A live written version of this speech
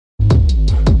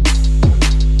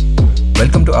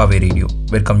Welcome to Aave Radio,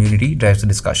 where community drives the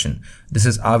discussion. This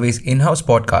is Aave's in-house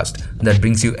podcast that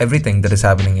brings you everything that is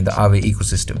happening in the Aave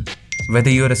ecosystem. Whether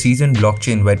you're a seasoned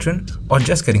blockchain veteran or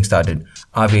just getting started,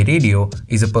 Aave Radio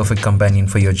is a perfect companion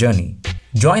for your journey.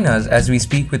 Join us as we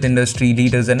speak with industry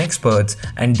leaders and experts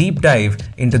and deep dive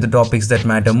into the topics that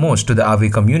matter most to the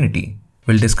Aave community.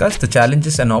 We'll discuss the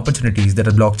challenges and opportunities that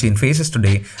a blockchain faces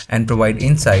today and provide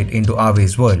insight into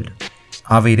Aave's world.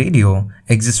 Aave Radio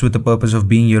exists with the purpose of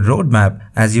being your roadmap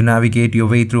as you navigate your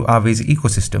way through Aave's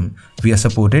ecosystem. We are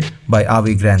supported by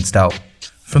Aave Grants DAO.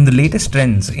 From the latest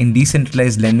trends in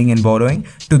decentralized lending and borrowing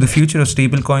to the future of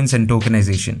stablecoins and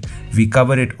tokenization, we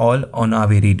cover it all on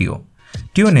Aave Radio.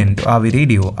 Tune in to Aave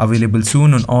Radio, available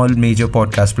soon on all major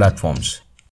podcast platforms.